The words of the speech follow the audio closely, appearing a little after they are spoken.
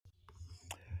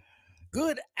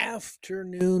Good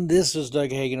afternoon. This is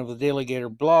Doug Hagen of the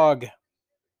DaleyGator blog.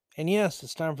 And yes,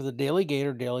 it's time for the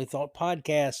DaleyGator Daily Thought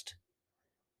podcast.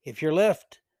 If you're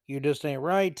left, you just ain't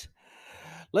right.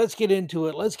 Let's get into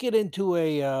it. Let's get into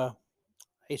a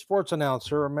sports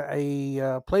announcer,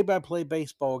 a play-by-play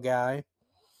baseball guy.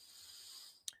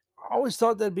 I always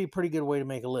thought that'd be a pretty good way to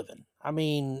make a living. I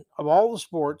mean, of all the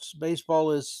sports,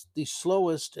 baseball is the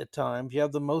slowest at times. You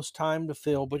have the most time to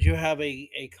fill, but you have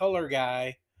a color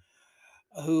guy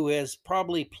who has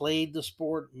probably played the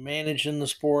sport, managed in the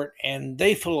sport, and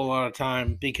they fill a lot of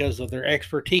time because of their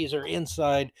expertise or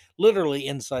literally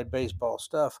inside baseball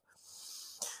stuff.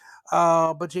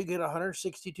 But you get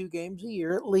 162 games a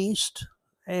year at least,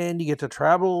 and you get to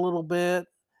travel a little bit.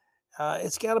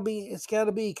 It's got to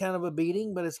be kind of a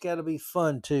beating, but it's got to be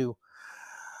fun too.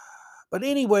 But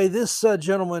anyway, this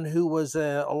gentleman who was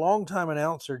a longtime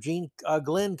announcer,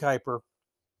 Glenn Kuiper,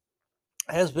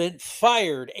 has been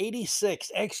fired,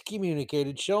 86,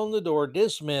 excommunicated, shown the door,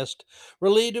 dismissed,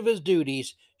 relieved of his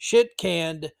duties, shit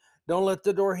canned. Don't let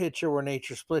the door hit you where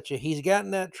nature split you. He's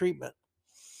gotten that treatment.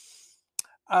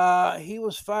 He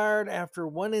was fired after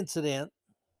one incident,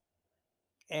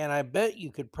 and I bet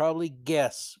you could probably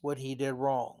guess what he did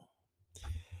wrong.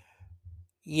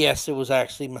 Yes, it was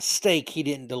actually a mistake. He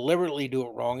didn't deliberately do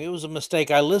it wrong. It was a mistake.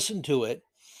 I listened to it.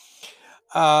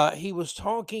 He was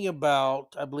talking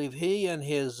about, I believe he and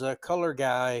his color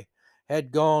guy had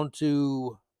gone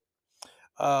to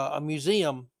a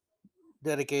museum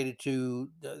dedicated to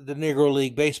the Negro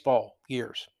League baseball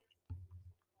years.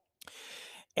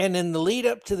 And in the lead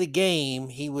up to the game,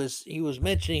 he was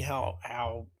mentioning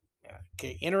how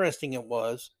interesting it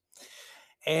was,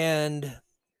 and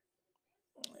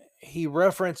he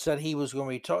referenced that he was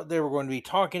going to be they were going to be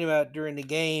talking about during the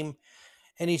game,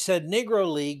 and he said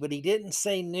Negro League, but he didn't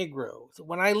say Negro. So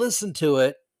when I listened to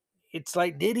it, it's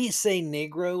like, did he say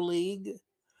Negro League?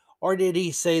 Or did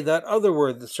he say that other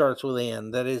word that starts with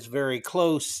N that is very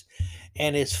close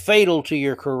and is fatal to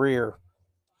your career?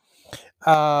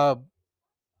 Uh,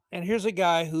 and here's a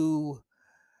guy who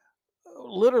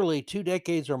literally 2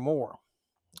 decades or more.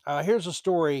 Here's a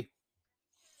story.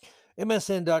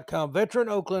 MSN.com. Veteran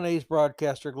Oakland A's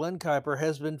broadcaster Glenn Kuiper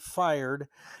has been fired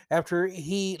after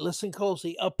he, listen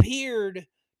closely, appeared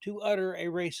to utter a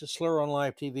racist slur on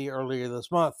live TV earlier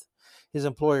this month. His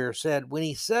employer said, when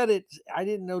he said it, I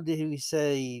didn't know, did he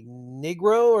say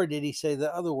Negro or did he say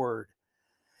the other word?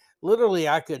 Literally,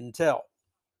 I couldn't tell.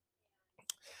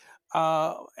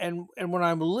 And when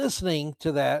I'm listening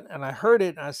to that and I heard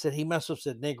it, and I said, he must have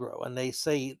said Negro, and they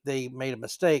say they made a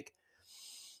mistake.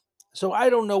 So I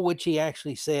don't know what he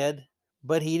actually said,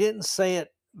 but he didn't say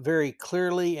it very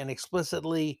clearly and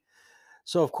explicitly.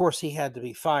 So of course he had to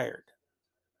be fired.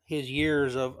 His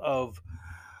years of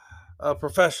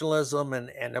professionalism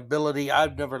and ability.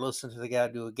 I've never listened to the guy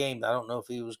do a game. I don't know if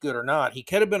he was good or not. He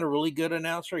could have been a really good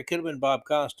announcer. He could have been Bob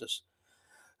Costas,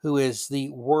 who is the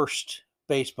worst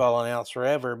baseball announcer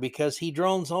ever because he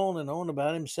drones on and on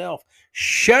about himself.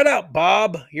 Shut up,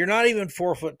 Bob. You're not even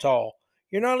 4 foot tall.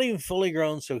 You're not even fully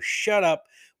grown, so shut up.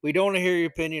 We don't want to hear your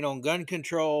opinion on gun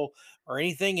control or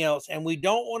anything else, and we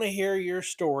don't want to hear your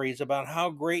stories about how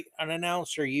great an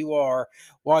announcer you are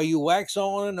while you wax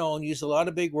on and on, use a lot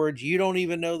of big words you don't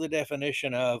even know the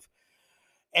definition of,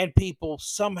 and people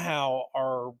somehow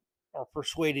are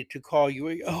persuaded to call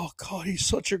you, oh, God, he's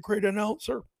such a great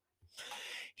announcer.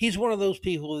 He's one of those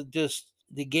people that just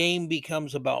the game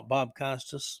becomes about Bob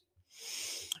Costas.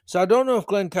 So I don't know if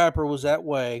Glenn Kuiper was that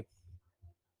way.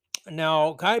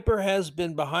 Now, Kuiper has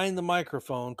been behind the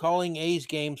microphone calling A's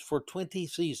games for 20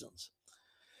 seasons.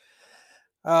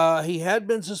 He had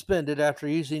been suspended after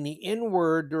using the N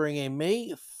word during a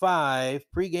May 5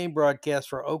 pregame broadcast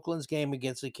for Oakland's game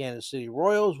against the Kansas City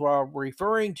Royals while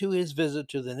referring to his visit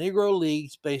to the Negro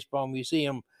League's Baseball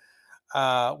Museum,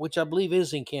 which I believe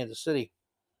is in Kansas City.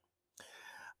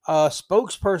 A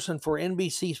spokesperson for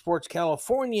NBC Sports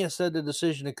California said the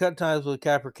decision to cut ties with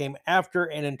Kuiper came after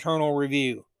an internal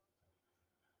review.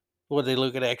 Would they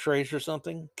look at x-rays or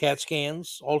something? CAT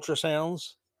scans?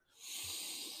 Ultrasounds?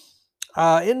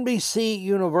 NBC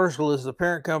Universal is the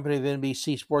parent company of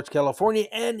NBC Sports California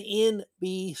and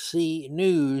NBC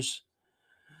News.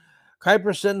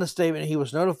 Kuiper said in a statement he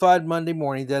was notified Monday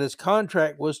morning that his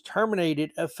contract was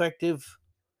terminated effective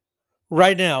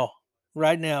right now.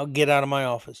 Right now, get out of my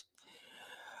office.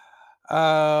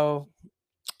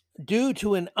 Due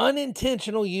to an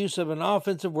unintentional use of an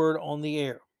offensive word on the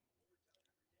air.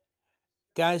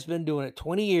 Guy's been doing it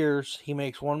 20 years. He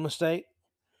makes one mistake.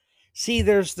 See,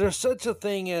 there's such a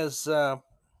thing as,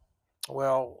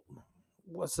 well,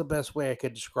 what's the best way I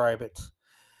could describe it?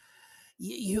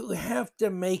 You have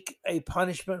to make a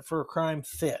punishment for a crime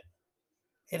fit.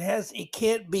 It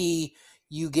can't be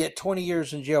you get 20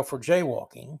 years in jail for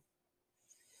jaywalking.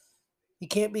 It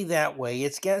can't be that way.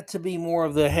 It's got to be more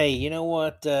of the, hey, you know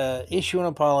what? Issue an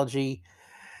apology,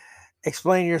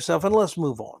 explain yourself, and let's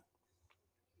move on.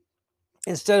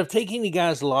 Instead of taking the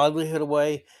guy's livelihood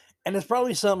away, and it's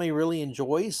probably something he really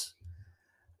enjoys.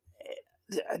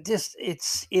 Just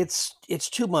it's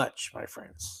too much, my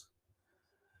friends.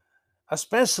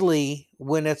 Especially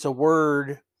when it's a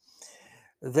word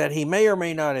that he may or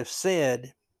may not have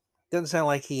said. Doesn't sound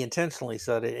like he intentionally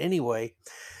said it anyway.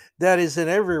 That is in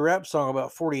every rap song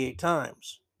about 48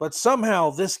 times. But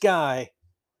somehow this guy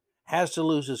has to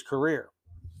lose his career.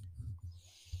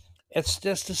 It's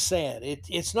just a sad.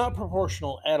 It's not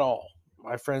proportional at all,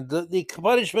 my friend. The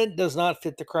punishment does not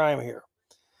fit the crime here.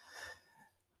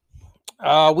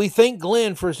 We thank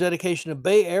Glenn for his dedication to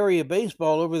Bay Area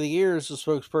baseball over the years, the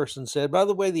spokesperson said. By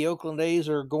the way, the Oakland A's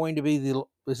are going to be the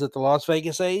Las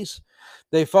Vegas A's?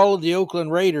 They followed the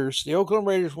Oakland Raiders. The Oakland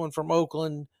Raiders went from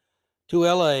Oakland to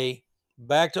LA,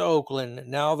 back to Oakland.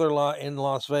 Now they're in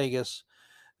Las Vegas.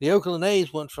 The Oakland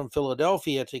A's went from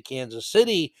Philadelphia to Kansas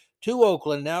City to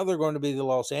Oakland. Now they're going to be the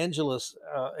Las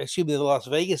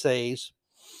Vegas A's.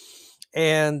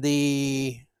 And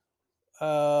the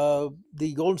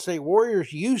Golden State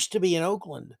Warriors used to be in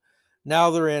Oakland. Now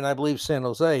they're in, I believe, San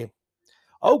Jose.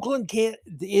 Oakland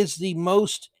is the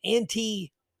most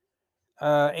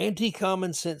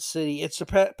anti-common sense city. It's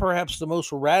perhaps the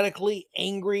most radically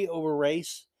angry over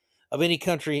race of any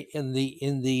country in the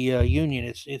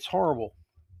union. It's horrible,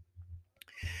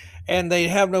 and they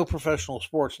have no professional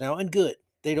sports now. And good,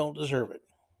 they don't deserve it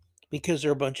because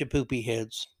they're a bunch of poopy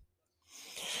heads.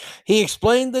 He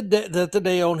explained that the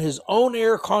day on his own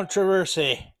air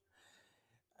controversy.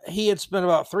 He had spent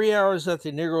about 3 hours at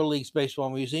the Negro Leagues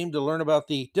Baseball Museum to learn about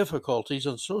the difficulties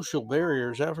and social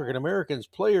barriers African Americans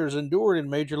players endured in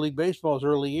Major League Baseball's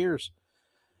early years.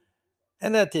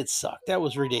 And that did suck. That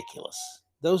was ridiculous.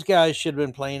 Those guys should have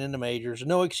been playing in the majors.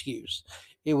 No excuse.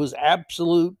 It was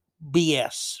absolute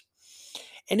BS.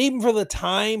 And even for the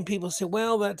time, people say,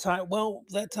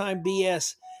 that time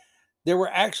BS. There were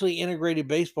actually integrated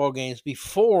baseball games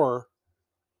before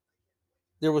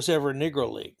there was ever a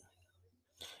Negro League.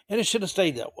 And it should have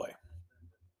stayed that way.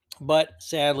 But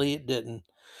sadly, it didn't.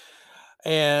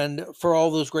 And for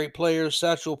all those great players,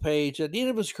 Satchel Paige, at the end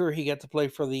of his career, he got to play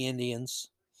for the Indians.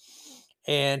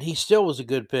 And he still was a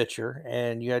good pitcher.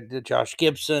 And you had Josh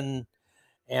Gibson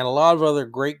and a lot of other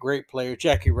great players.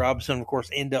 Jackie Robinson, of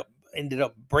course, ended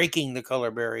up breaking the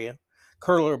color barrier.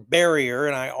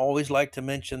 And I always like to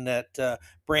mention that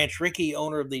Branch Rickey,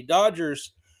 owner of the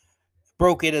Dodgers,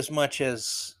 broke it as much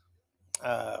as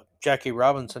Jackie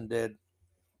Robinson did.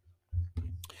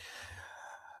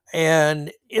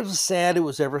 And it was sad it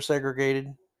was ever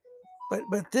segregated.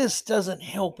 But this doesn't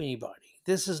help anybody.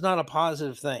 This is not a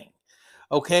positive thing.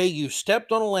 Okay, you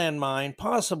stepped on a landmine.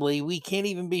 Possibly, we can't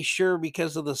even be sure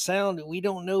because of the sound. We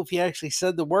don't know if you actually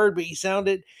said the word, but you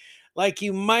sounded like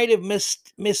you might have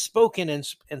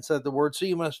misspoken and said the word, so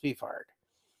you must be fired.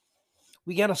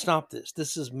 We got to stop this.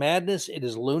 This is madness. It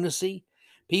is lunacy.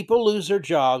 People lose their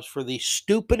jobs for the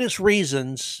stupidest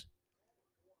reasons.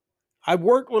 I've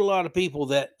worked with a lot of people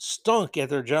that stunk at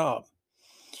their job.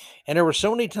 And there were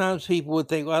so many times people would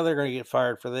think, well, they're going to get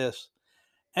fired for this.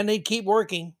 And they'd keep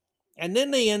working. And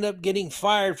then they end up getting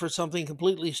fired for something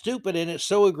completely stupid. And it's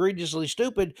so egregiously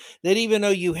stupid that even though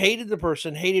you hated the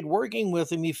person, hated working with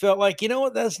them, you felt like, you know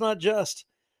what, that's not just.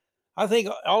 I think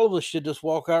all of us should just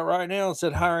walk out right now and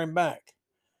say, hire him back.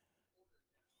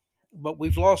 But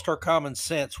we've lost our common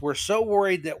sense. We're so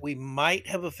worried that we might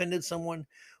have offended someone,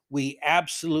 we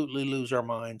absolutely lose our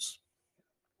minds.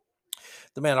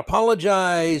 The man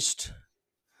apologized.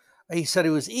 He said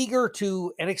he was eager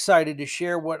to and excited to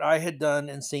share what I had done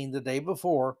and seen the day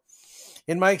before.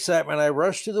 In my excitement, I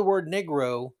rushed to the word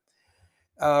Negro,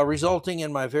 resulting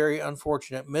in my very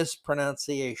unfortunate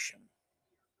mispronunciation.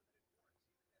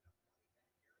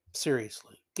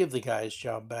 Seriously, give the guy his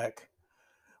job back.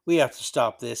 We have to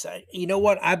stop this. You know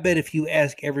what? I bet if you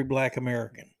ask every black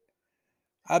American,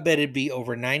 I bet it'd be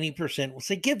over 90% will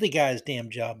say, give the guy his damn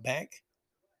job back.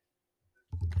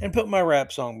 And put my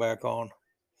rap song back on.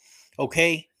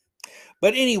 Okay?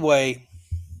 But anyway,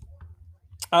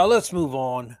 let's move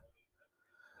on.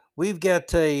 We've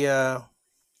got an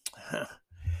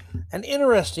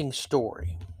interesting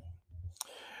story.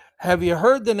 Have you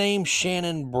heard the name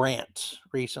Shannon Brandt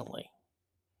recently?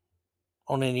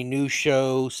 On any news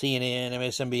show, CNN,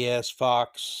 MSNBS,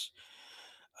 Fox?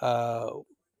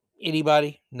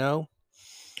 Anybody? No?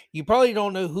 You probably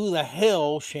don't know who the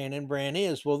hell Shannon Brandt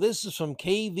is. Well, this is from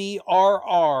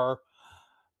KVRR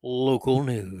Local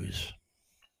News.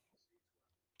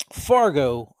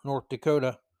 Fargo, North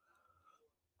Dakota.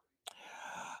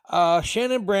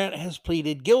 Shannon Brandt has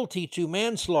pleaded guilty to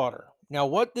manslaughter. Now,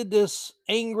 what did this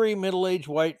angry middle-aged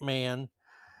white man,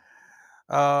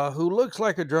 who looks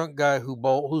like a drunk guy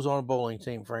who's on a bowling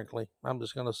team, frankly, I'm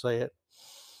just going to say it,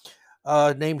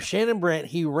 named Shannon Brandt,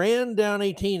 he ran down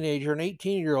a teenager, an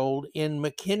 18-year-old, in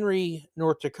McHenry,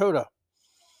 North Dakota.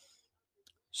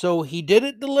 So he did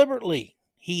it deliberately.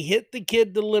 He hit the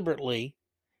kid deliberately.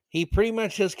 He pretty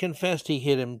much has confessed he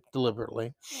hit him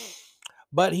deliberately.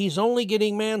 But he's only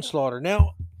getting manslaughter.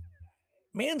 Now,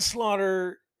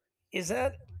 manslaughter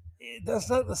that's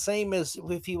not the same as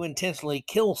if you intentionally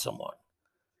kill someone.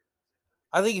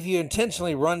 I think if you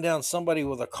intentionally run down somebody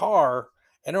with a car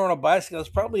and they're on a bicycle, it's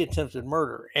probably attempted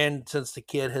murder. And since the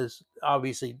kid has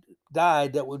obviously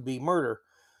died, that would be murder.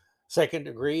 Second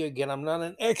degree, again, I'm not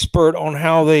an expert on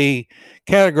how they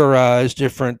categorize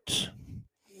different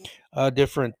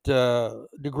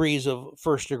degrees of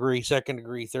first degree, second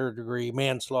degree, third degree,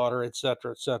 manslaughter,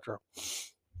 etc., etc.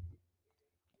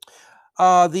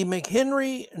 The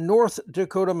McHenry, North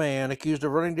Dakota man accused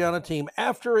of running down a team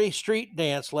after a street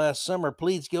dance last summer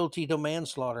pleads guilty to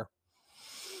manslaughter.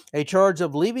 A charge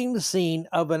of leaving the scene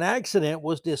of an accident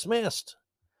was dismissed.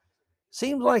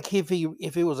 Seems like if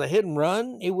it was a hit and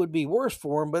run, it would be worse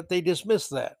for him, but they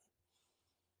dismissed that.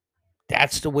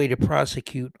 That's the way to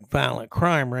prosecute violent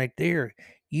crime right there.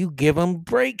 You give them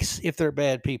breaks if they're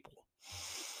bad people.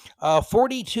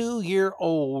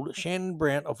 42-year-old Shannon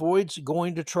Brandt avoids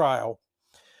going to trial,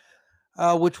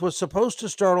 which was supposed to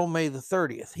start on May the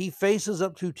 30th. He faces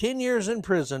up to 10 years in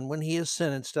prison when he is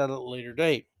sentenced at a later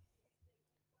date.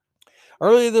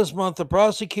 Earlier this month, the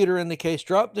prosecutor in the case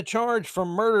dropped the charge from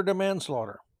murder to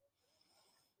manslaughter.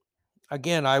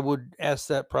 Again, I would ask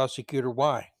that prosecutor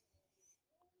why.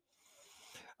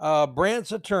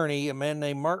 Brandt's attorney, a man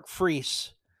named Mark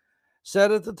Freese,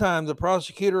 said at the time the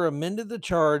prosecutor amended the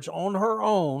charge on her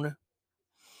own,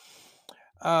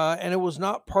 and it was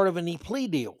not part of any plea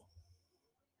deal.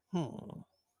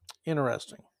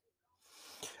 Interesting.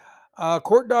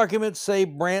 Court documents say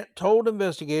Brandt told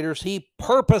investigators he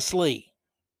purposely,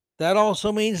 that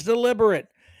also means deliberate,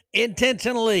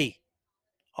 intentionally,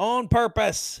 on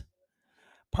purpose,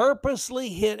 purposely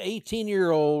hit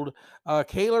 18-year-old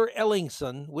Kaylor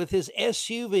Ellingson with his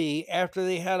SUV after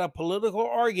they had a political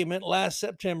argument last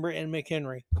September in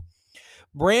McHenry.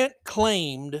 Brandt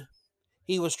claimed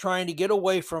he was trying to get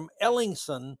away from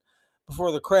Ellingson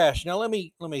before the crash. Now, let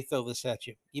me throw this at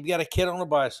you. You've got a kid on a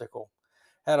bicycle,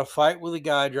 had a fight with a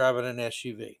guy driving an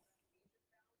SUV.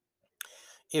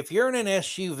 If you're in an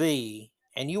SUV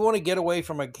and you want to get away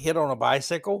from a kid on a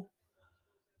bicycle,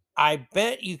 I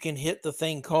bet you can hit the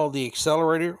thing called the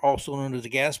accelerator, also known as the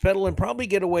gas pedal, and probably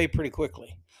get away pretty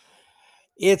quickly.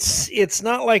 It's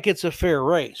not like it's a fair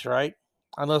race, right?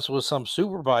 Unless it was some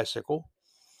super bicycle.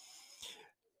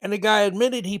 And the guy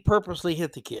admitted he purposely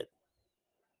hit the kid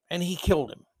and he killed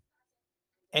him.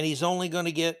 And he's only going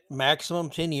to get maximum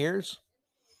 10 years.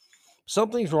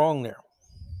 Something's wrong there.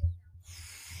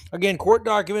 Again, court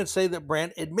documents say that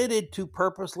Brandt admitted to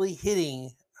purposely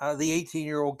hitting the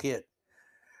 18-year-old kid.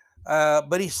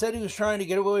 But he said he was trying to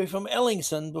get away from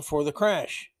Ellingson before the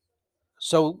crash.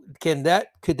 So could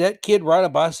that kid ride a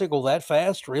bicycle that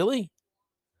fast? Really?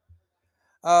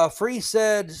 Free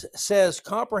says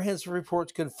comprehensive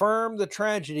reports confirm the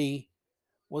tragedy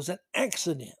was an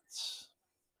accident.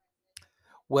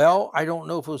 Well, I don't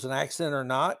know if it was an accident or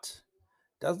not.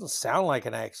 Doesn't sound like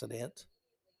an accident.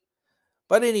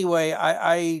 But anyway,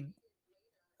 I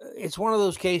it's one of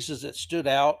those cases that stood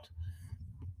out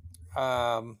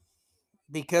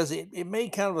because it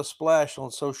made kind of a splash on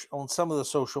some of the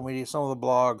social media, some of the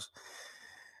blogs,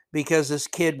 because this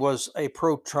kid was a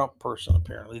pro-Trump person,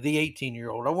 apparently, the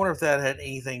 18-year-old. I wonder if that had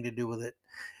anything to do with it.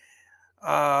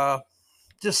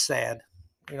 Just sad.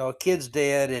 A kid's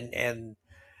dead, and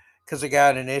because a guy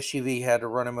in an SUV had to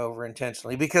run him over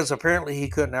intentionally because apparently he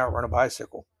couldn't outrun a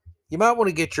bicycle. You might want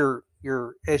to get your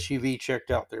SUV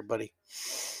checked out there, buddy.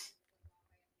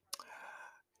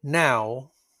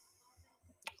 Now,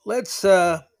 let's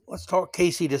talk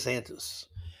Casey DeSantis.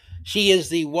 She is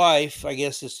the wife, I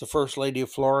guess it's the first lady of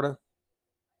Florida.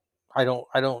 I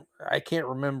can't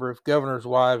remember if governors'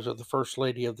 wives are the first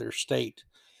lady of their state.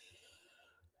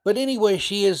 But anyway,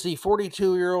 she is the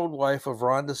 42-year-old wife of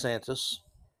Ron DeSantis.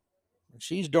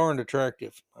 She's darned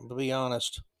attractive, I'm to be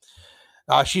honest.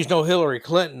 She's no Hillary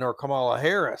Clinton or Kamala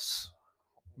Harris,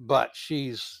 but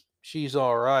she's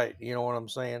all right. You know what I'm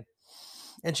saying?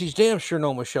 And she's damn sure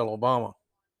no Michelle Obama.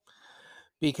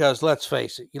 Because let's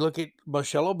face it, you look at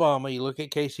Michelle Obama, you look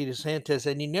at Casey DeSantis,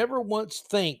 and you never once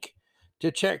think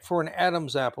to check for an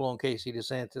Adam's apple on Casey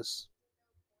DeSantis.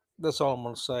 That's all I'm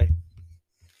going to say.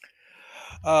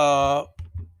 Uh,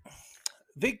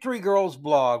 Victory Girls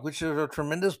blog, which is a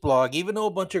tremendous blog. Even though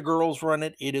a bunch of girls run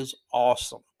it, it is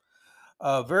awesome.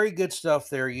 Very good stuff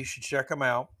there. You should check them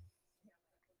out.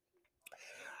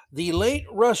 The late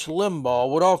Rush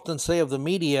Limbaugh would often say of the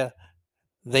media,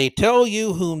 they tell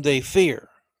you whom they fear.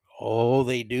 Oh,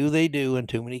 they do. And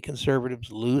too many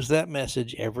conservatives lose that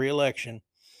message every election.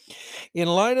 In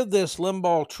light of this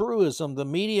Limbaugh truism, the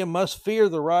media must fear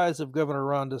the rise of Governor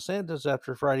Ron DeSantis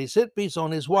after Friday's hit piece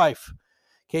on his wife,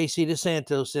 Casey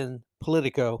DeSantis, in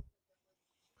Politico.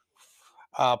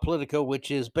 Politico,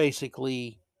 which is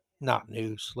basically not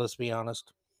news, let's be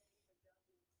honest.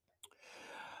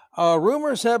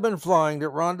 Rumors have been flying that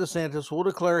Ron DeSantis will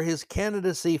declare his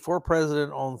candidacy for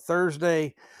president on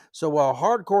Thursday. So while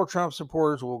hardcore Trump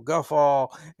supporters will guffaw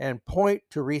and point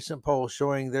to recent polls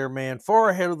showing their man far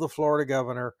ahead of the Florida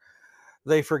governor,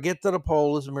 they forget that a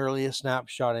poll is merely a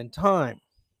snapshot in time.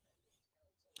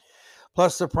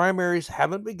 Plus, the primaries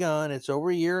haven't begun. It's over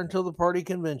a year until the party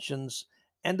conventions,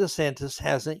 and DeSantis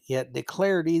hasn't yet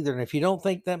declared either. And if you don't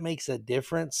think that makes a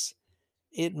difference,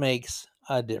 it makes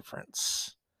a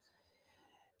difference.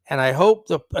 And I hope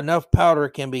enough powder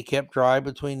can be kept dry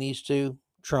between these two,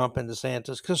 Trump and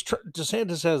DeSantis, because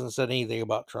DeSantis hasn't said anything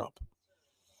about Trump.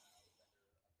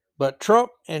 But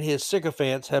Trump and his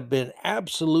sycophants have been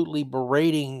absolutely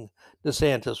berating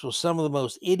DeSantis with some of the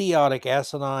most idiotic,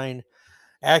 asinine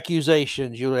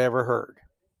accusations you've ever heard.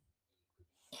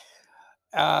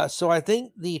 So I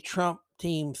think the Trump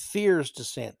team fears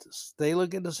DeSantis. They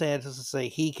look at DeSantis and say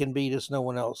he can beat us, no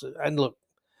one else. And look,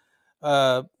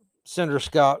 Senator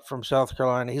Scott from South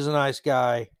Carolina, he's a nice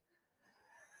guy.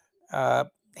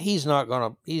 He's not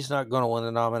gonna win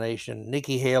the nomination.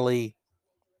 Nikki Haley,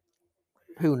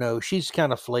 who knows? She's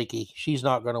kind of flaky. She's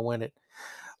not gonna win it.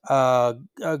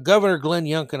 Governor Glenn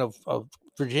Youngkin of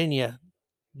Virginia,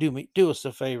 do us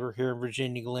a favor here in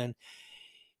Virginia, Glenn.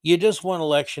 You just won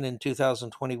election in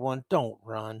 2021. Don't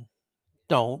run.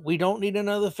 Don't. We don't need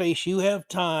another face. You have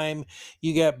time.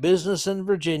 You got business in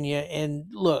Virginia. And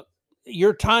look,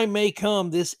 your time may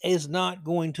come. This is not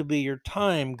going to be your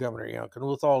time, Governor Youngkin,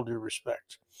 with all due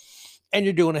respect. And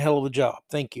you're doing a hell of a job.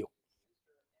 Thank you.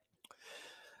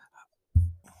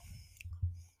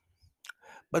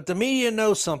 But the media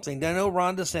knows something. They know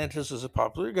Ron DeSantis is a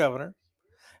popular governor,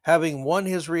 having won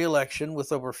his reelection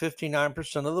with over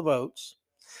 59% of the votes.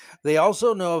 They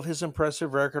also know of his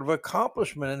impressive record of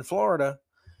accomplishment in Florida.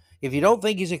 If you don't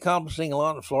think he's accomplishing a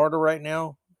lot in Florida right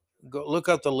now, go look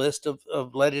up the list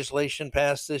of legislation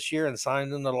passed this year and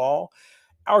signed into law,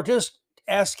 or just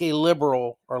ask a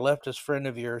liberal or leftist friend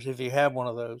of yours, if you have one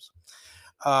of those,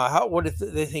 what do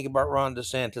they think about Ron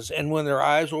DeSantis? And when their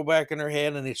eyes roll back in their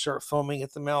head and they start foaming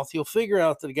at the mouth, you'll figure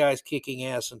out that the guy's kicking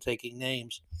ass and taking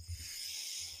names.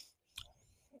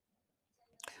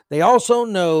 They also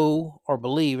know, or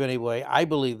believe anyway, I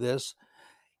believe this,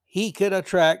 he could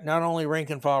attract not only rank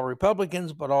and file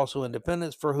Republicans, but also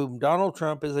independents for whom Donald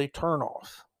Trump is a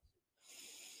turnoff.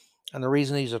 And the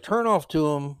reason he's a turnoff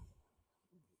to him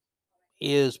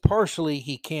is partially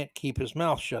he can't keep his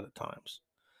mouth shut at times.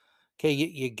 Okay,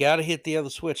 you got to hit the other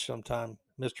switch sometime,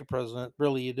 Mr. President.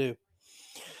 Really, you do.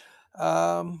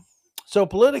 So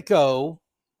Politico,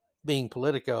 being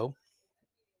Politico,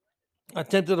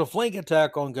 attempted a flank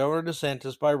attack on Governor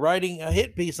DeSantis by writing a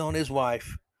hit piece on his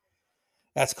wife.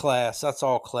 That's class. That's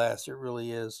all class. It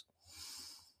really is.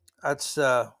 That's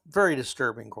very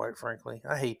disturbing, quite frankly.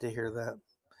 I hate to hear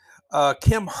that.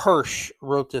 Kim Hirsch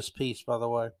wrote this piece, by the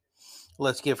way.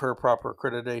 Let's give her proper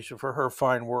accreditation for her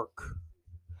fine work.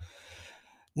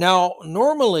 Now,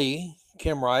 normally,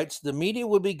 Kim writes, the media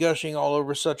would be gushing all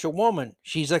over such a woman.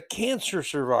 She's a cancer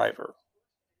survivor.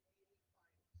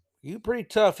 You're pretty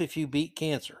tough if you beat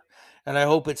cancer, and I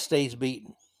hope it stays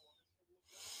beaten.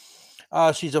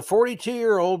 She's a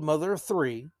 42-year-old mother of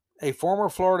three, a former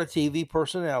Florida TV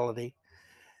personality,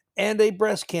 and a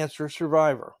breast cancer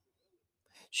survivor.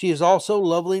 She is also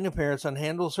lovely in appearance and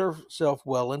handles herself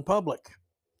well in public.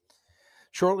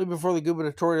 Shortly before the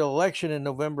gubernatorial election in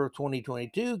November of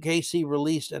 2022, Casey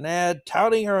released an ad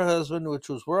touting her husband, which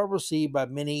was well received by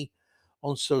many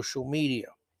on social media.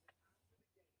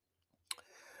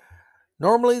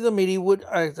 Normally, the media would,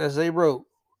 as they wrote,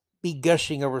 be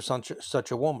gushing over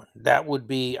such a woman. That would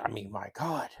be, my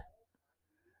God.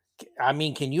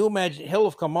 Can you imagine? Hell,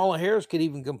 if Kamala Harris could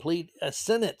even complete a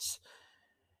sentence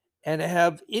and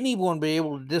have anyone be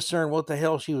able to discern what the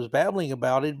hell she was babbling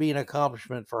about, it'd be an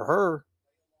accomplishment for her.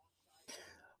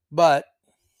 But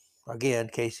Again,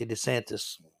 Casey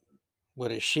DeSantis,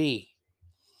 what is she?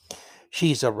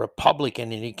 She's a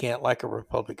Republican, and you can't like a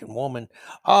Republican woman.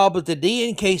 But the D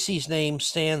in Casey's name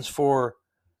stands for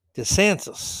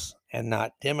DeSantis and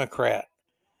not Democrat.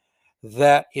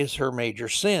 That is her major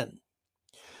sin.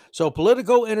 So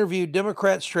Politico interviewed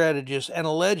Democrat strategists and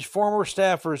alleged former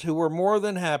staffers who were more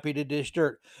than happy to dish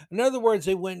dirt. In other words,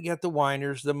 they went and got the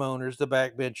whiners, the moaners, the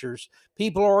backbenchers.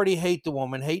 People already hate the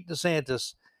woman, hate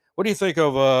DeSantis. What do you think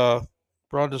of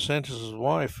Ron DeSantis'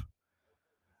 wife?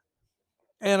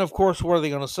 And of course, what are they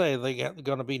going to say? They're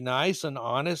going to be nice and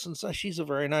honest and say she's a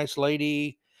very nice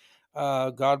lady.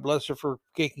 God bless her for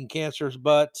kicking cancer's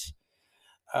butt.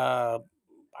 Uh,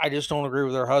 I just don't agree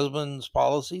with her husband's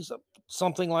policies,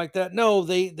 something like that. No,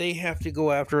 they have to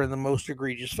go after her in the most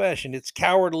egregious fashion. It's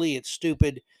cowardly, it's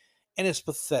stupid, and it's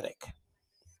pathetic.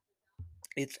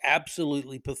 It's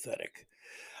absolutely pathetic.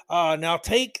 Now,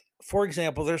 take for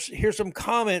example, here's some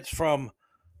comments from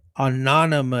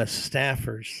anonymous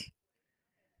staffers.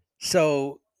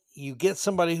 So you get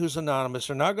somebody who's anonymous.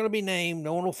 They're not going to be named.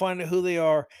 No one will find out who they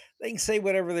are. They can say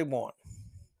whatever they want.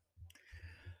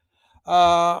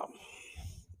 Uh,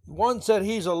 One said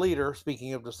he's a leader,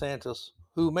 speaking of DeSantis,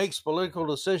 who makes political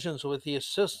decisions with the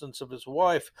assistance of his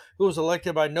wife, who was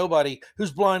elected by nobody,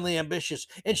 who's blindly ambitious,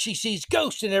 and she sees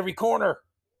ghosts in every corner.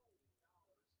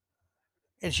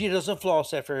 And she doesn't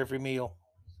floss after every meal.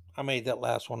 I made that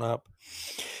last one up.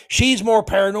 She's more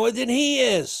paranoid than he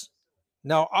is.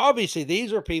 Now, obviously,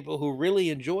 these are people who really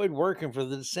enjoyed working for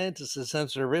the DeSantis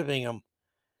since they're ripping them.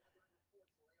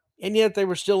 And yet they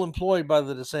were still employed by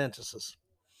the DeSantises.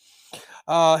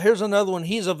 Here's another one.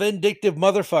 He's a vindictive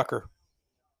motherfucker.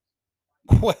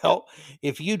 Well,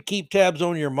 if you'd keep tabs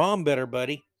on your mom better,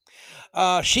 buddy.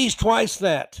 She's twice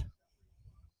that.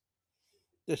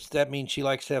 That means she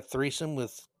likes to have threesome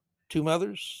with two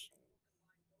mothers?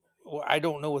 Well, I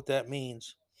don't know what that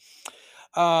means.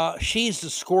 She's the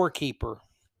scorekeeper.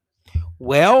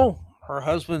 Well, her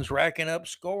husband's racking up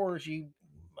scores.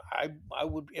 I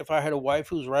would, if I had a wife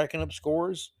who's racking up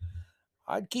scores,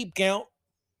 I'd keep count.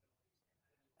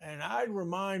 And I'd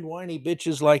remind whiny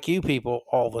bitches like you people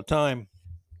all the time.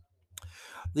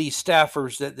 These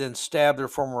staffers that then stab their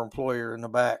former employer in the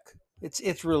back.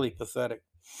 It's really pathetic.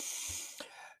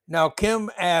 Now, Kim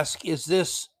asked, is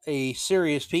this a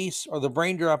serious piece or the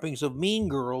brain droppings of mean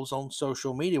girls on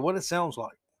social media? What it sounds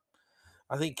like.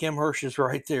 I think Kim Hirsch is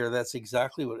right there. That's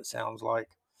exactly what it sounds like.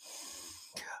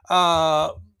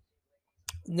 Now,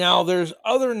 there's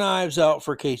other knives out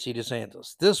for Casey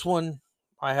DeSantis. This one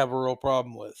I have a real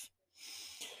problem with.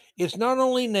 It's not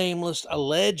only nameless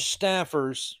alleged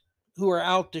staffers who are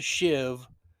out to shiv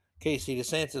Casey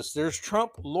DeSantis. There's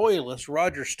Trump loyalist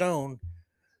Roger Stone.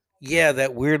 Yeah,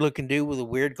 that weird looking dude with the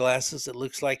weird glasses that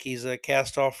looks like he's a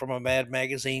cast off from a Mad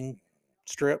Magazine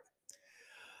strip.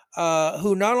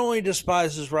 Who not only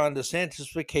despises Ron DeSantis,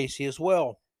 but Casey as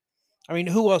well. I mean,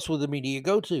 who else would the media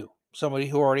go to? Somebody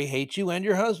who already hates you and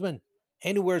your husband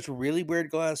and who wears really weird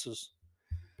glasses.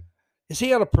 Is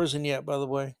he out of prison yet, by the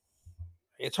way?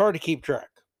 It's hard to keep track.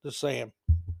 Just saying.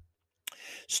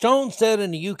 Stone said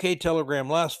in the UK Telegram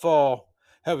last fall,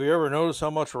 have you ever noticed how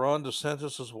much Ron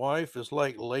DeSantis' wife is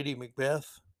like Lady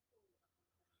Macbeth?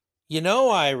 You know,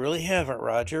 I really haven't,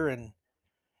 Roger. And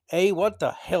A, what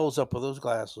the hell's up with those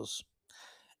glasses?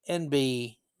 And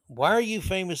B, why are you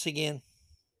famous again?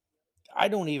 I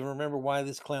don't even remember why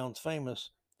this clown's famous.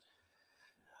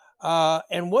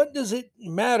 And what does it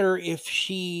matter if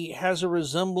she has a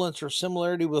resemblance or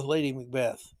similarity with Lady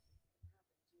Macbeth?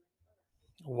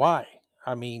 Why?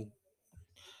 I mean,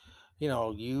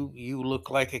 you look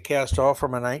like a cast off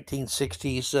from a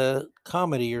 1960s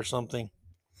comedy or something.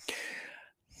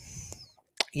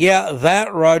 Yeah,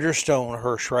 that Roger Stone,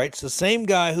 Hirsch writes, the same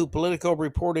guy who Politico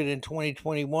reported in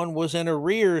 2021 was in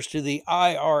arrears to the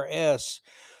IRS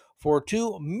for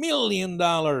 $2 million.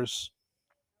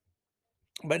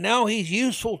 But now he's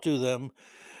useful to them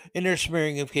in their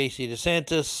smearing of Casey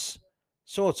DeSantis.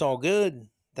 So it's all good.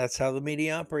 That's how the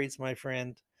media operates, my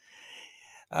friend.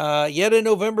 Yet in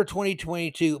November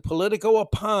 2022, Politico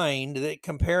opined that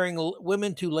comparing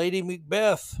women to Lady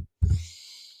Macbeth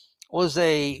was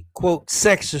a, quote,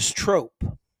 sexist trope.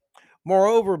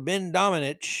 Moreover, Ben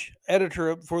Domenech,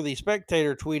 editor for The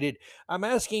Spectator, tweeted, I'm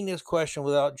asking this question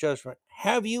without judgment.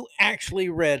 Have you actually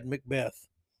read Macbeth?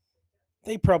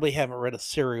 They probably haven't read a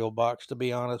cereal box, to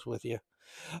be honest with you.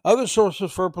 Other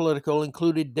sources for Politico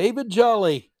included David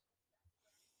Jolly,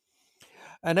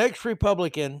 an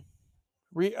ex-Republican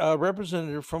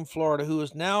representative from Florida who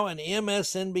is now an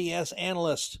MSNBS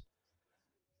analyst.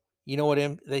 You know what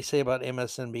they say about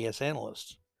MSNBS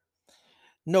analysts?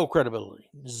 No credibility.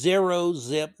 Zero,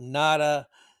 zip, nada.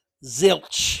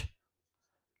 Zilch.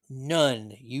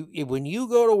 None. When you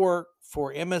go to work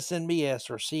for MSNBS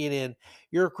or CNN,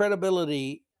 your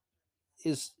credibility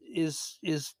is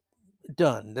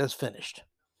done. That's finished.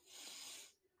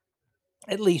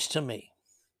 At least to me.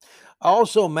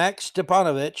 Also, Max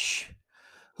Stepanovich,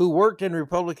 who worked in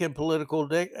Republican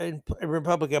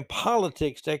Republican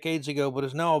politics decades ago, but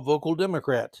is now a vocal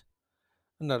Democrat.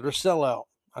 Another sellout.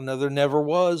 Another never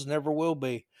was, never will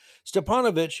be.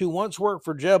 Stepanovich, who once worked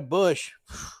for Jeb Bush.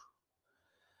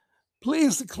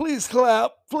 Please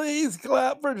clap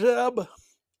for Jeb.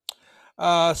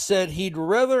 Said he'd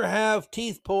rather have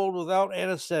teeth pulled without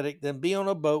anesthetic than be on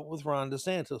a boat with Ron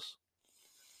DeSantis.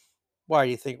 Why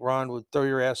do you think Ron would throw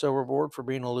your ass overboard for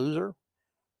being a loser?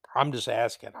 I'm just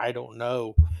asking. I don't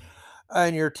know.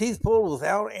 And your teeth pulled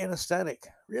without anesthetic.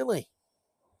 Really?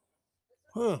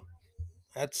 Huh.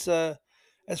 That's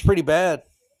pretty bad.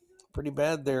 Pretty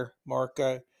bad there, Mark.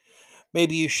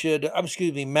 Maybe you should,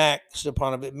 excuse me, Mac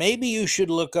Stepanovich. Maybe you should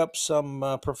look up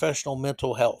some professional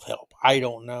mental health help. I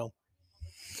don't know.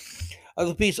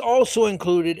 The piece also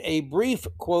included a brief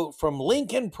quote from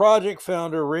Lincoln Project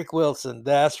founder Rick Wilson.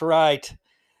 That's right.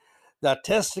 The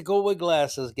testicle with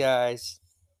glasses, guys.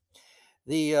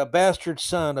 The bastard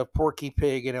son of Porky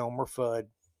Pig and Elmer Fudd.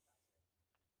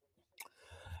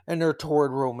 And their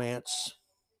torrid romance.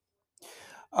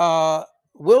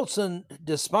 Wilson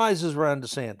despises Ron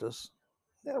DeSantis.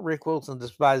 Yeah, Rick Wilson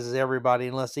despises everybody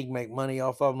unless he can make money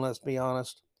off of them, let's be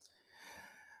honest.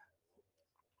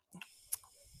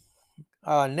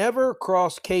 Never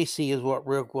cross Casey is what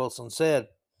Rick Wilson said.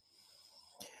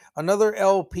 Another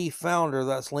LP founder,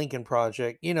 that's Lincoln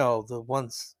Project, you know, the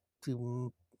ones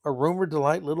who are rumored to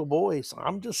like little boys.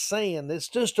 I'm just saying, it's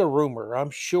just a rumor. I'm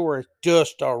sure it's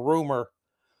just a rumor.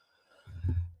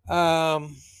 I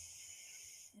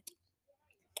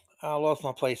lost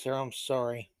my place there. I'm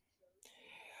sorry.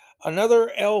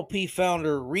 Another LP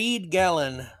founder, Reed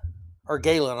Galen,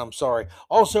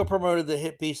 also promoted the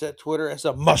hit piece at Twitter as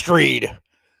a must read.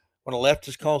 When a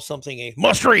leftist calls something a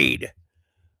must read,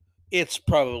 it's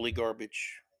probably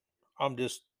garbage. I'm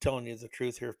just telling you the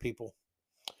truth here, people.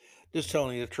 Just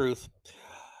telling you the truth.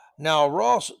 Now,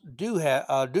 Ross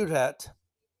Douthat,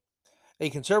 a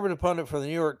conservative pundit for the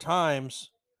New York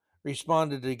Times,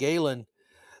 responded to Galen.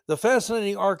 The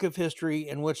fascinating arc of history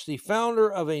in which the founder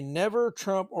of a never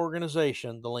Trump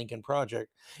organization, the Lincoln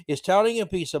Project, is touting a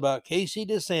piece about Casey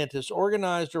DeSantis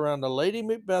organized around a Lady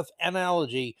Macbeth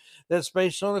analogy that's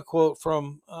based on a quote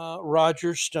from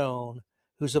Roger Stone,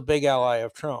 who's a big ally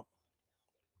of Trump.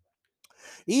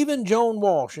 Even Joan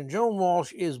Walsh, and Joan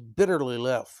Walsh is bitterly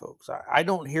left, folks. I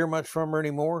don't hear much from her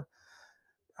anymore.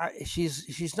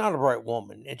 She's not a bright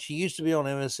woman, and she used to be on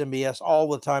MSNBS all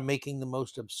the time making the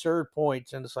most absurd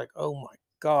points, and it's like, oh my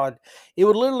God, it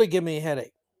would literally give me a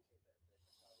headache.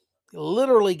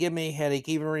 Literally give me a headache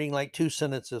even reading like 2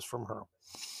 sentences from her.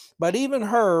 But even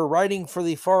her, writing for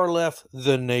the far left,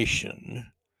 The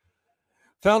Nation,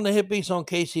 found the hit piece on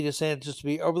Casey DeSantis to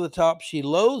be over the top. She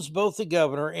loathes both the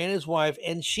governor and his wife,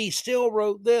 and she still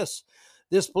wrote this.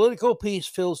 This political piece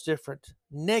feels different,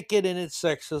 naked in its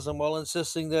sexism, while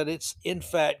insisting that it's, in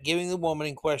fact, giving the woman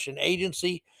in question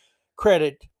agency,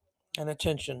 credit, and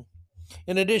attention.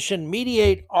 In addition,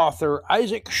 Mediate author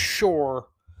Isaac Shore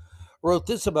wrote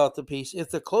this about the piece.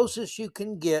 If the closest you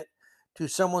can get to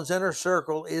someone's inner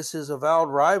circle is his avowed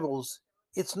rivals,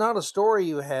 it's not a story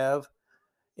you have,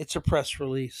 it's a press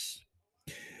release.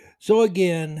 So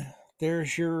again,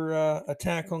 there's your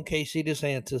attack on Casey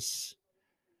DeSantis.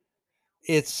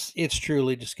 It's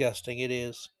truly disgusting. It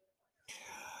is.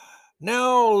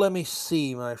 Now, let me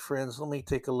see, my friends. Let me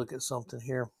take a look at something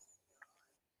here.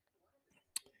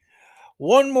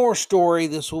 One more story.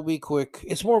 This will be quick.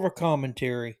 It's more of a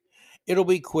commentary. It'll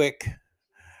be quick.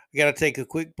 I got to take a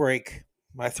quick break.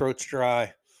 My throat's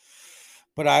dry.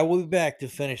 But I will be back to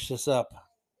finish this up.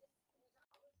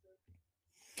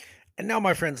 And now,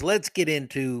 my friends, let's get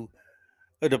into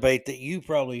a debate that you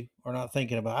probably are not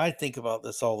thinking about. I think about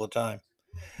this all the time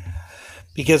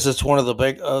because it's one of the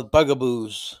big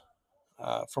bugaboos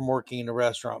from working in the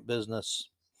restaurant business.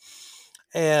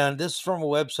 And this is from a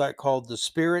website called The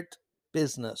Spirit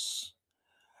Business.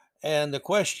 And the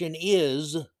question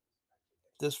is,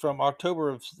 this from October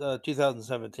of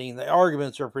 2017. The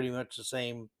arguments are pretty much the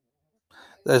same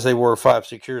as they were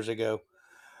 5-6 years ago.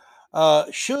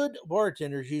 Should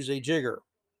bartenders use a jigger?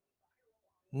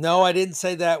 No, I didn't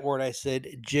say that word. I said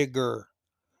jigger.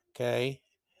 Okay.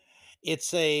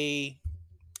 It's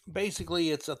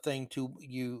basically it's a thing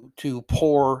to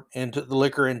pour into the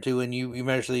liquor into, and you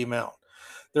measure the amount.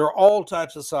 There are all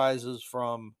types of sizes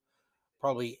from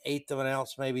probably 1/8 of an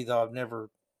ounce, maybe, though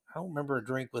I don't remember a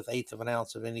drink with eighth of an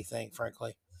ounce of anything,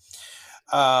 frankly.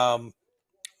 Um,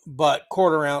 but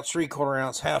quarter ounce, 3/4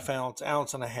 ounce, half ounce,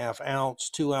 ounce and a half, ounce,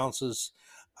 2 ounces.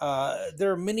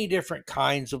 There are many different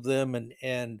kinds of them,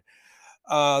 and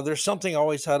there's something I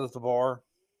always had at the bar.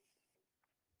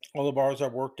 All the bars I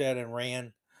worked at and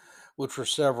ran, which were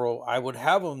several, I would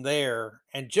have them there,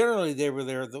 and generally they were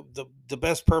there. The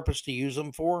best purpose to use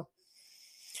them for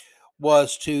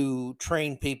was to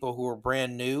train people who are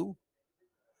brand new,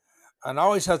 and I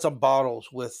always had some bottles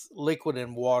with liquid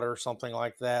and water, something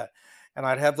like that. And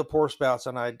I'd have the pour spouts,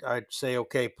 and I'd say,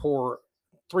 okay, pour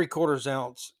 3/4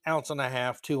 ounce, ounce and a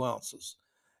half, 2 ounces.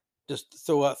 Just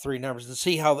throw out three numbers and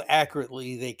see how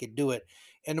accurately they could do it.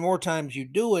 And the more times you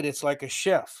do it, it's like a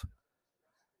chef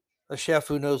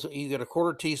who knows you get a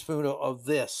quarter teaspoon of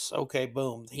this. Okay,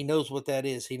 boom. He knows what that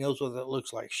is. He knows what that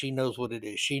looks like. She knows what it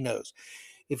is. She knows.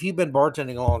 If you've been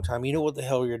bartending a long time, you know what the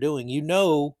hell you're doing. You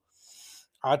know,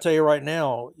 I'll tell you right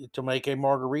now, to make a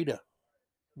margarita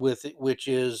with it, which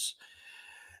is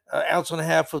an ounce and a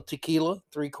half of tequila,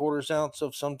 3/4 ounce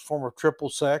of some form of triple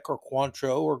sec or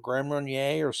Cointreau or Grand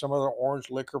Marnier or some other orange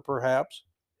liquor, perhaps.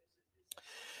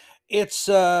 It's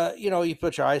you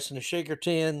put your ice in a shaker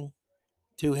tin,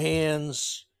 two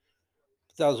hands,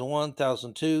 1001,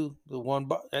 1002.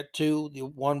 At two, the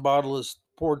one bottle is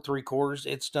poured 3/4.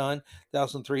 It's done.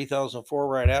 1003, 1004,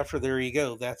 right after. There you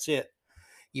go. That's it.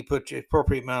 You put the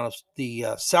appropriate amount of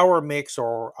the sour mix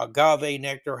or agave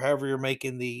nectar, however you're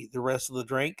making the rest of the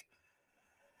drink,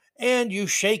 and you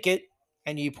shake it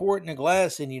and you pour it in a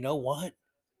glass. And you know what?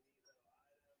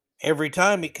 Every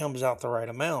time it comes out the right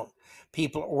amount.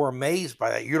 People are amazed by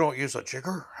that. You don't use a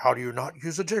jigger? How do you not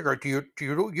use a jigger? Do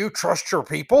you trust your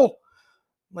people?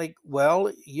 Like,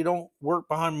 well, you don't work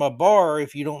behind my bar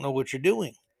if you don't know what you're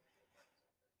doing.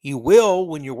 You will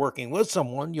when you're working with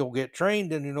someone. You'll get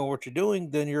trained and you know what you're doing.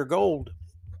 Then you're gold.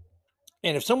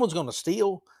 And if someone's going to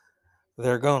steal,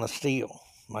 they're going to steal,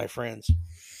 my friends.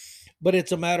 But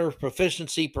it's a matter of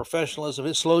proficiency, professionalism.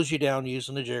 It slows you down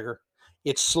using the jigger.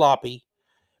 It's sloppy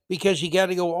because you got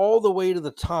to go all the way to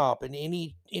the top, and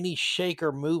any shake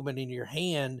or movement in your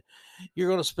hand, you're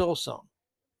going to spill some.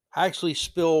 I actually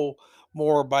spill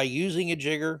more by using a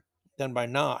jigger than by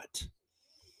not,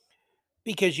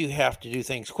 because you have to do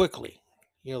things quickly.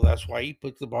 That's why you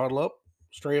put the bottle up,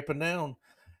 straight up and down,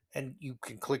 and you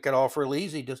can click it off real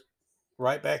easy, just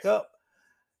right back up,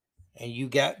 and you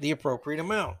got the appropriate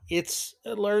amount. It's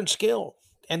a learned skill,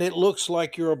 and it looks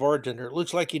like you're a bartender. It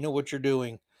looks like you know what you're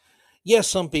doing. Yes,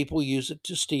 some people use it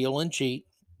to steal and cheat.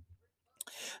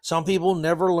 Some people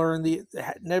never learn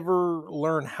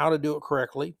how to do it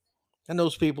correctly, and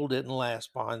those people didn't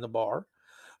last behind the bar.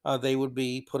 They would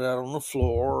be put out on the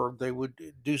floor, or they would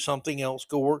do something else,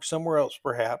 go work somewhere else,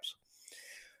 perhaps.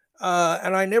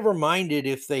 And I never minded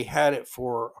if they had it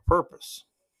for a purpose.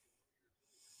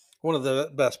 One of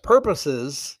the best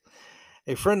purposes,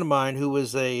 a friend of mine who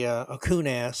was a coon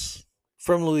ass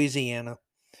from Louisiana,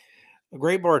 a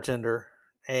great bartender,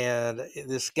 and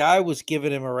this guy was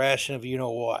giving him a ration of, you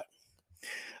know what,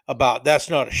 about that's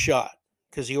not a shot,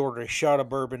 because he ordered a shot of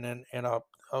bourbon and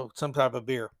some type of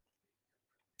beer.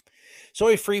 So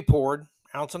he free poured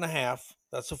ounce and a half.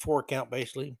 That's a 4 count,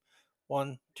 basically.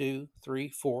 1, 2, 3,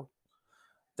 4.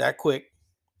 That quick.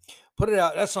 Put it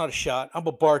out. That's not a shot. I'm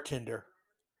a bartender.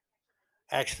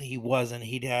 Actually, he wasn't.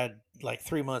 He'd had like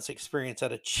 3 months experience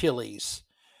at a Chili's.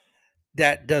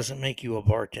 That doesn't make you a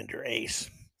bartender, Ace.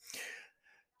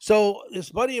 So this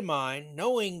buddy of mine,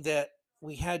 knowing that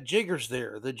we had jiggers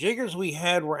there, the jiggers we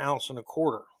had were ounce and a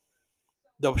quarter.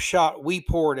 The shot we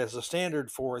poured as a standard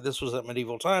for, this was at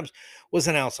medieval times, was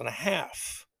an ounce and a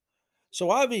half. So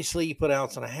obviously he put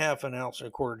ounce and a half, an ounce and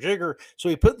a quarter jigger. So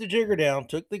he put the jigger down,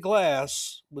 took the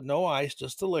glass with no ice,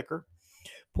 just the liquor,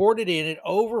 poured it in. It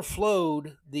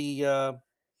overflowed the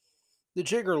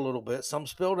jigger a little bit. Some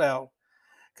spilled out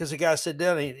because the guy said,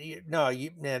 "Daddy, no,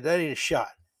 man, that ain't a shot."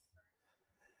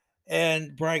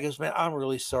 And Brian goes, "Man, I'm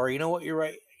really sorry. You know what? You're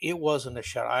right. It wasn't a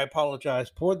shot. I apologize."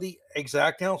 Poured the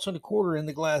exact ounce and a quarter in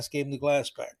the glass, gave him the glass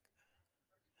back.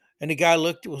 And the guy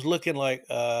was looking like,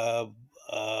 uh,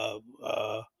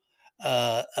 uh,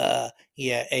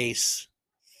 yeah, Ace.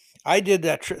 I did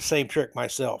that same trick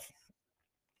myself.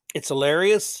 It's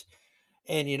hilarious.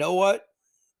 And you know what?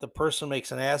 The person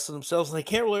makes an ass of themselves, and they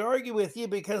can't really argue with you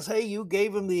because, hey, you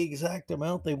gave them the exact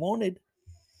amount they wanted.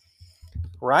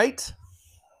 Right?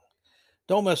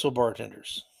 Don't mess with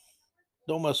bartenders.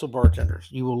 Don't mess with bartenders.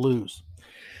 You will lose.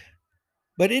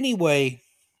 But anyway,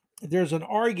 there's an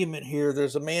argument here.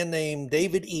 There's a man named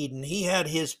David Eden. He had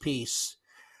his piece,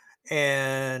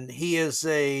 and he is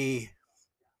a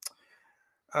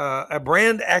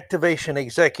brand activation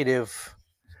executive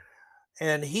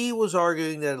And he was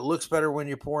arguing that it looks better when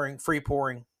you're pouring, free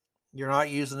pouring. You're not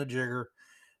using a jigger.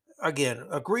 Again,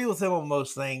 agree with him on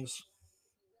most things.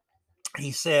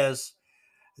 He says,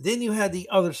 then you had the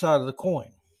other side of the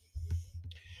coin.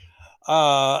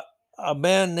 Uh, a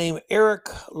man named Eric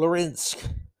Lorenz,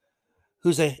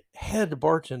 who's a head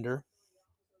bartender,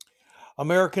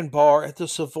 American bar at the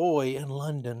Savoy in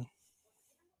London.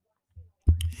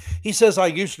 He says, I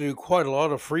used to do quite a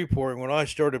lot of free pouring when I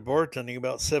started bartending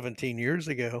about 17 years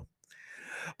ago.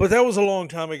 But that was a long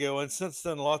time ago, and since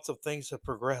then, lots of things have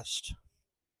progressed.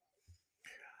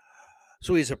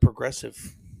 So he's a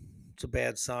progressive. It's a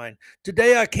bad sign.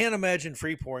 Today, I can't imagine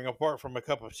free pouring apart from a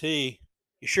cup of tea.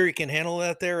 You sure you can handle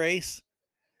that there, Ace?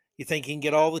 You think you can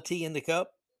get all the tea in the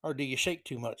cup? Or do you shake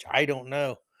too much? I don't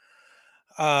know.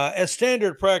 As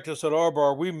standard practice at our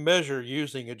bar, we measure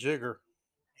using a jigger.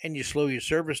 And you slow your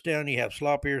service down, you have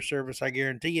sloppier service, I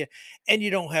guarantee you, and you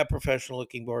don't have professional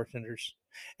looking bartenders.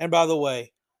 And by the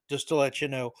way, just to let you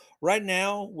know, right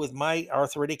now with my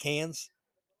arthritic hands,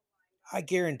 I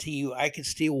guarantee you I could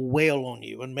still wail on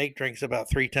you and make drinks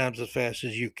about 3 times as fast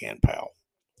as you can, pal.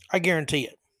 I guarantee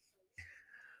it.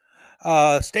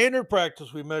 Standard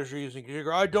practice we measure using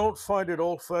jigger. I don't find it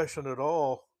old fashioned at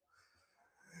all.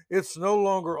 It's no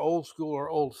longer old school or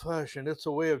old fashioned. It's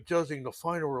a way of judging the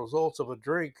final results of a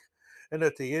drink. And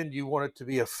at the end, you want it to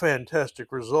be a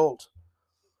fantastic result.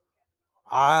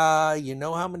 You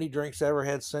know how many drinks I ever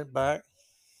had sent back?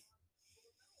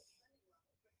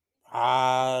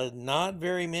 Not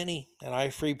very many. And I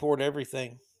free poured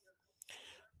everything.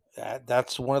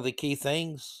 That's one of the key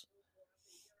things.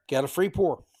 Got a free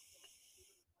pour.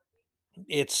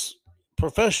 It's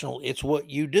professional. It's what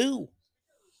you do.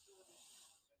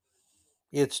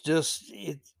 It's just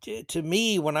to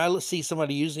me when I see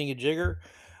somebody using a jigger,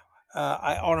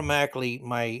 I automatically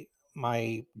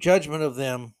my judgment of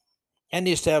them and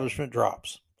the establishment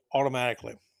drops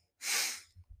automatically.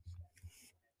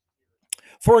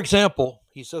 For example,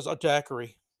 he says a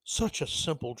daiquiri, such a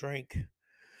simple drink.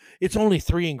 It's only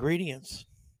 3 ingredients.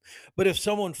 But if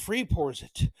someone free pours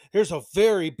it, there's a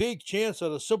very big chance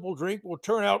that a simple drink will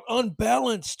turn out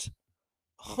unbalanced.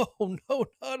 Oh, no,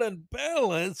 not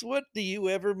unbalanced. What do you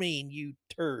ever mean, you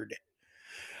turd?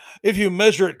 If you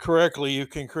measure it correctly, you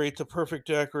can create the perfect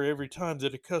daiquiri every time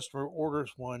that a customer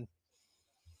orders one.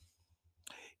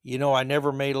 You know, I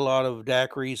never made a lot of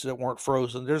daiquiris that weren't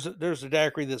frozen. There's a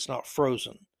daiquiri that's not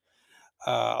frozen.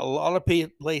 A lot of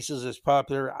places is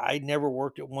popular. I never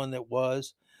worked at one that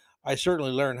was. I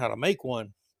certainly learned how to make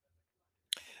one.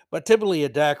 But typically, a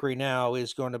daiquiri now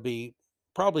is going to be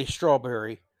probably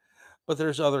strawberry, but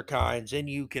there's other kinds, and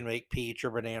you can make peach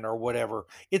or banana or whatever.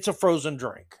 It's a frozen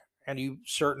drink, and you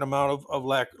certain amount of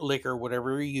liquor,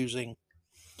 whatever you're using,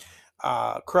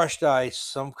 crushed ice,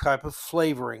 some type of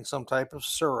flavoring, some type of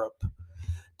syrup,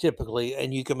 typically,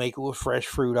 and you can make it with fresh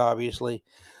fruit, obviously.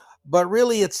 But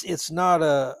really, it's not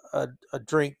a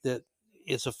drink that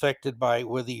is affected by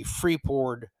whether you free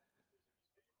poured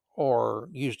or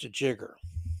used a jigger.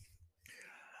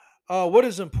 What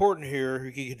is important here,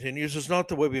 he continues, is not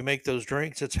the way we make those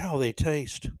drinks, it's how they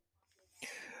taste.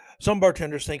 Some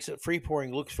bartenders think that free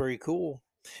pouring looks very cool.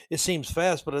 It seems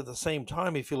fast, but at the same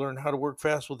time, if you learn how to work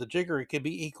fast with the jigger, it can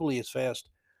be equally as fast.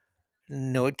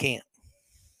 No, it can't.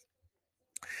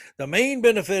 The main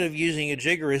benefit of using a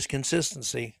jigger is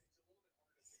consistency.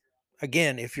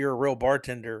 Again, if you're a real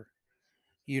bartender,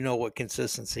 you know what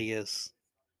consistency is.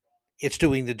 It's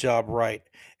doing the job right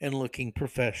and looking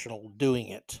professional doing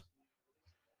it.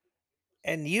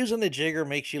 And using a jigger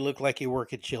makes you look like you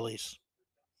work at Chili's.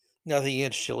 Nothing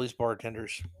against Chili's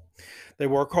bartenders. They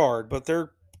work hard, but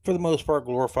they're, for the most part,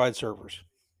 glorified servers.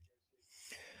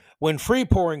 When free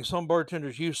pouring, some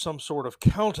bartenders use some sort of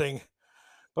counting,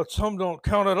 but some don't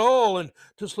count at all and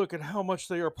just look at how much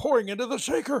they are pouring into the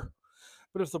shaker.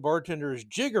 But if the bartender is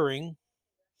jiggering,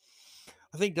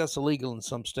 I think that's illegal in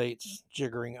some states.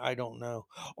 Jiggering, I don't know.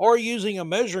 Or using a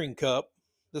measuring cup,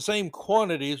 the same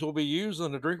quantities will be used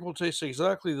and the drink will taste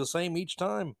exactly the same each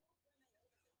time.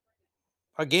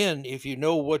 Again, if you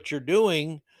know what you're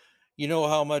doing, you know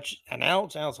how much an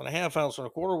ounce, ounce and a half, ounce and a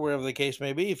quarter, whatever the case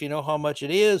may be. If you know how much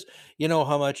it is, you know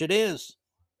how much it is.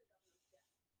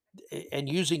 And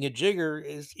using a jigger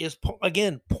is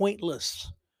again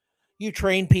pointless. You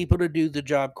train people to do the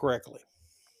job correctly.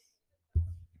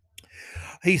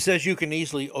 He says you can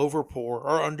easily overpour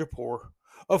or underpour.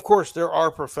 Of course, there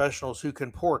are professionals who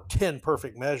can pour 10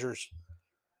 perfect measures.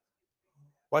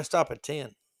 Why stop at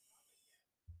 10?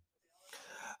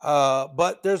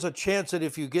 But there's a chance that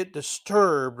if you get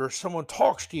disturbed or someone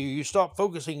talks to you, you stop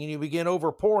focusing and you begin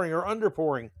overpouring or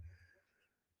underpouring.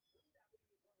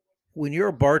 When you're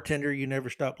a bartender, you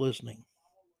never stop listening.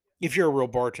 if you're a real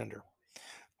bartender.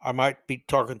 I might be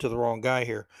talking to the wrong guy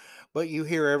here, but you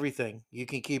hear everything. You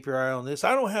can keep your eye on this.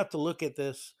 I don't have to look at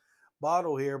this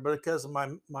bottle here, but because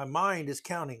my mind is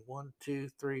counting 1, 2,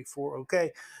 3, 4.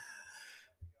 Okay,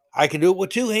 I can do it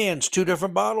with two hands, two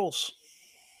different bottles.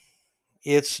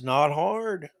 It's not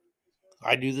hard.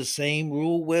 I do the same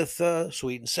rule with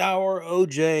sweet and sour,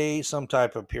 OJ, some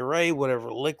type of puree,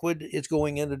 whatever liquid it's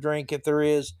going in the drink, if there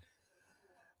is.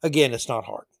 Again, it's not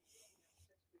hard.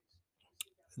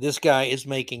 This guy is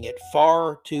making it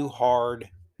far too hard,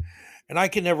 and I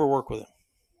can never work with him.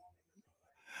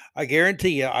 I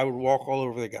guarantee you, I would walk all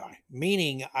over the guy,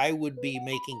 meaning I would be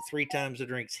making 3 times the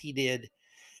drinks he did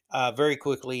very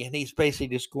quickly, and he's basically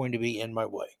just going to be in my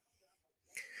way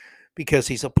because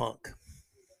he's a punk.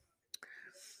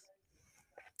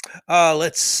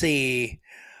 Let's see.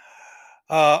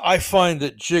 I find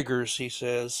that jiggers, he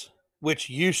says, which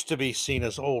used to be seen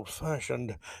as old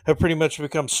fashioned, have pretty much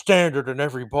become standard in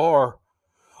every bar.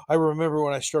 I remember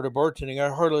when I started bartending, I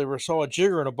hardly ever saw a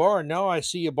jigger in a bar, and now I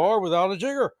see a bar without a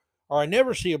jigger, or I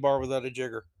never see a bar without a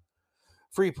jigger.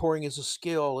 Free pouring is a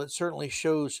skill. It certainly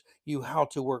shows you how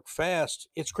to work fast.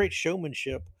 It's great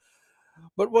showmanship.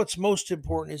 But what's most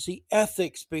important is the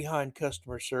ethics behind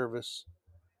customer service.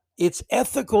 It's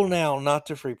ethical now not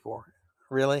to free pour.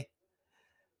 Really?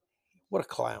 What a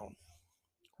clown.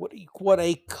 What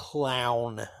a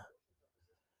clown.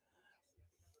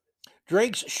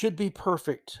 Drinks should be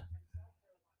perfect.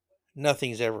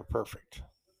 Nothing's ever perfect.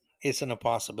 It's an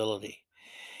impossibility.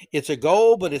 It's a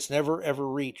goal, but it's never ever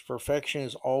reached. Perfection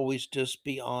is always just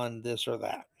beyond this or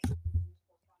that.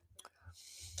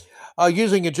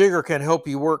 Using a jigger can help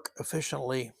you work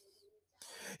efficiently.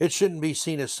 It shouldn't be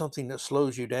seen as something that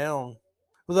slows you down.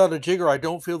 Without a jigger, I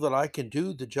don't feel that I can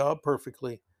do the job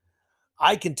perfectly.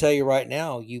 I can tell you right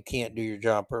now, you can't do your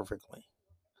job perfectly.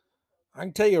 I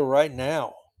can tell you right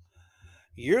now,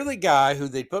 you're the guy who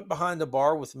they put behind the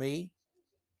bar with me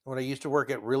when I used to work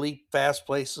at really fast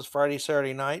places Friday,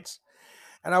 Saturday nights.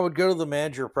 And I would go to the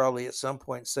manager probably at some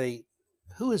point and say,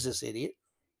 "Who is this idiot?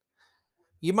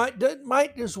 You might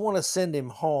just want to send him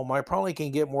home. I probably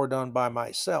can get more done by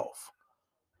myself,"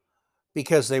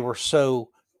 because they were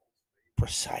so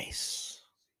precise.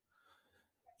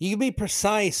 You can be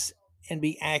precise and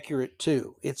be accurate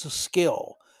too. It's a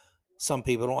skill. Some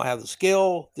people don't have the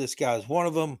skill. This guy's one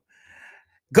of them.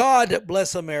 God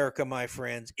bless America, my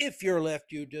friends. If you're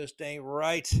left, you just ain't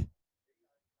right.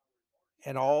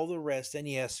 And all the rest. And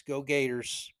yes, go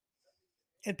Gators.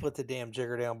 And put the damn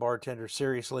jigger down, bartender.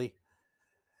 Seriously.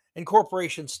 And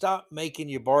corporations, stop making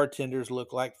your bartenders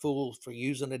look like fools for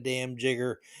using a damn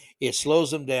jigger. It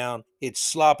slows them down. It's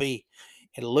sloppy.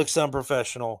 And it looks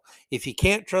unprofessional. If you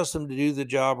can't trust them to do the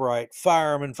job right,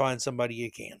 fire them and find somebody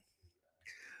you can.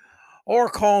 Or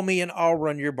call me and I'll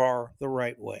run your bar the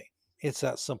right way. It's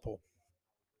that simple.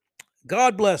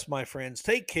 God bless, my friends.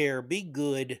 Take care. Be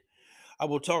good. I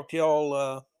will talk to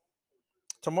y'all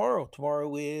tomorrow.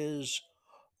 Tomorrow is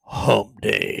Hump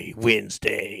Day,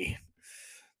 Wednesday.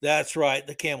 That's right,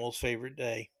 the camel's favorite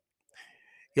day.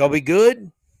 Y'all be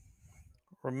good.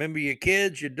 Remember your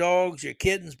kids, your dogs, your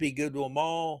kittens. Be good to them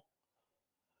all.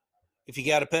 If you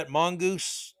got a pet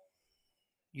mongoose,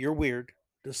 you're weird.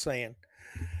 Just saying.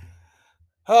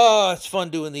 Oh, it's fun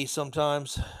doing these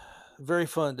sometimes. Very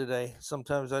fun today.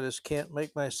 Sometimes I just can't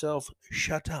make myself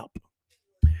shut up.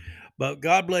 But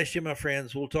God bless you, my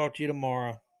friends. We'll talk to you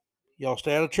tomorrow. Y'all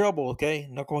stay out of trouble, okay?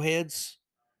 Knuckleheads.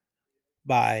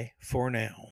 Bye for now.